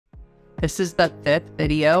This is the 5th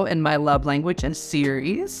video in my love languages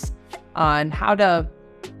series on how to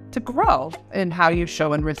grow and how you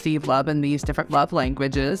show and receive love in these different love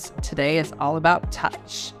languages. Today is all about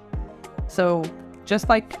touch. So just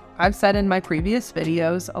like I've said in my previous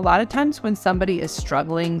videos, a lot of times when somebody is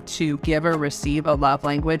struggling to give or receive a love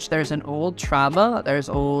language, there's an old trauma,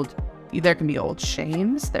 there can be old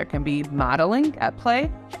shames, there can be modeling at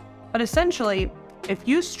play. But essentially, if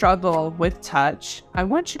you struggle with touch, I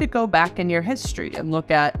want you to go back in your history and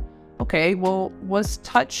look at, okay, well, was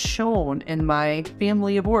touch shown in my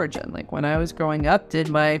family of origin? Like when I was growing up, did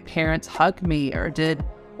my parents hug me, or did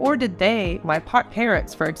my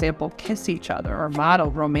parents, for example, kiss each other or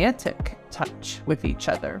model romantic touch with each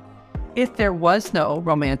other? If there was no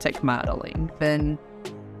romantic modeling, then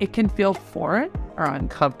it can feel foreign or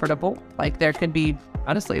uncomfortable. Like there can be,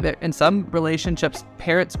 honestly, in some relationships,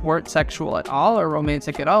 parents weren't sexual at all or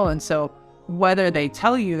romantic at all. And so whether they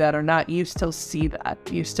tell you that or not, you still see that.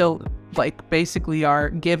 You still basically are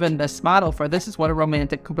given this model for this is what a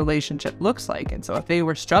romantic relationship looks like. And so if they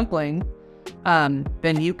were struggling,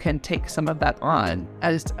 then you can take some of that on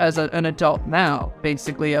as an adult now,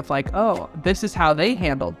 basically of like, oh, this is how they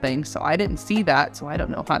handled things. So I didn't see that, so I don't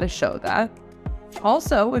know how to show that.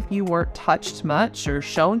 Also, if you weren't touched much or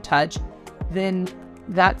shown touch, then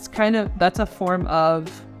that's a form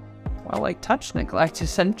of, well, like touch neglect,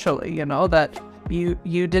 essentially, that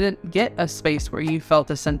you didn't get a space where you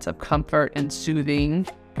felt a sense of comfort and soothing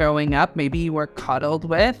growing up. Maybe you were cuddled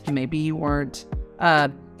with, maybe you weren't,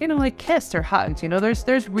 kissed or hugged.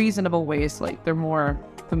 There's reasonable ways, like they're more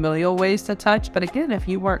familial ways to touch. But again, if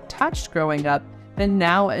you weren't touched growing up, then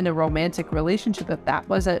now in a romantic relationship, if that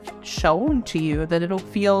wasn't shown to you, then it'll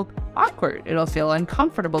feel awkward. It'll feel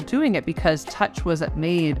uncomfortable doing it because touch wasn't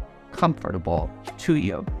made comfortable to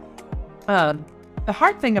you. The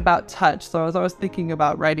hard thing about touch, so as I was thinking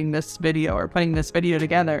about writing this video or putting this video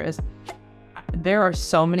together, is there are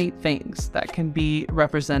so many things that can be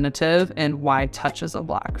representative in why touch is a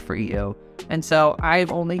block for you. And so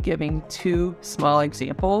I'm only giving 2 small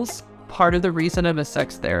examples. Part of the reason I'm a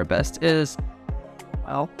sex therapist is,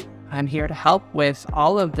 well, I'm here to help with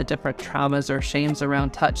all of the different traumas or shames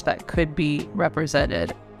around touch that could be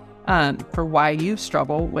represented for why you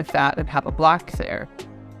struggle with that and have a block there.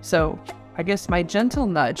 So I guess my gentle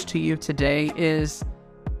nudge to you today is,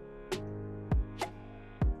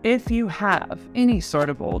 if you have any sort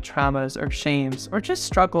of old traumas or shames or just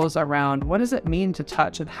struggles around what does it mean to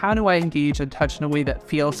touch and how do I engage in touch in a way that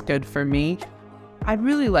feels good for me, I'd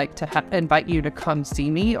really like to invite you to come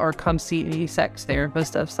see me or come see a sex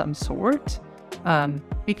therapist of some sort,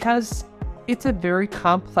 because it's a very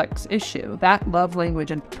complex issue. That love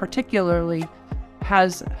language in particularly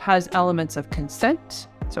has elements of consent.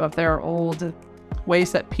 So if there are old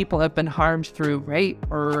ways that people have been harmed through rape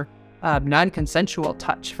or non-consensual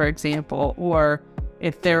touch, for example, or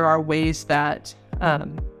if there are ways that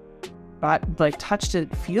touch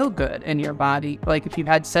didn't feel good in your body, like if you've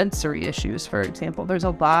had sensory issues, for example, there's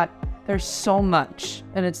so much,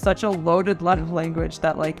 and it's such a loaded love language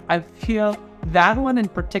that I feel that one in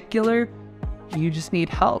particular, you just need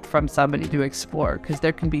help from somebody to explore, because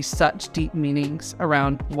there can be such deep meanings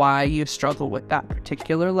around why you struggle with that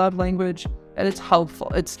particular love language. And it's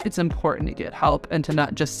helpful. It's important to get help and to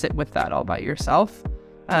not just sit with that all by yourself.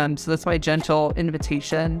 So that's my gentle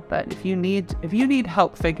invitation that if you need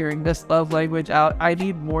help figuring this love language out, I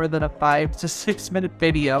need more than a 5 to 6 minute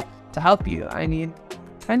video to help you. I need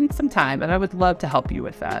some time, and I would love to help you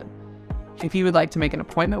with that. If you would like to make an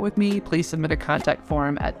appointment with me, please submit a contact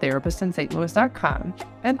form at therapistinstlouis.com.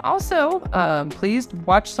 And also, please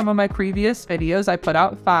watch some of my previous videos. I put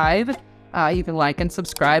out 5. You can like and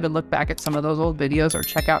subscribe and look back at some of those old videos or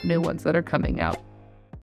check out new ones that are coming out.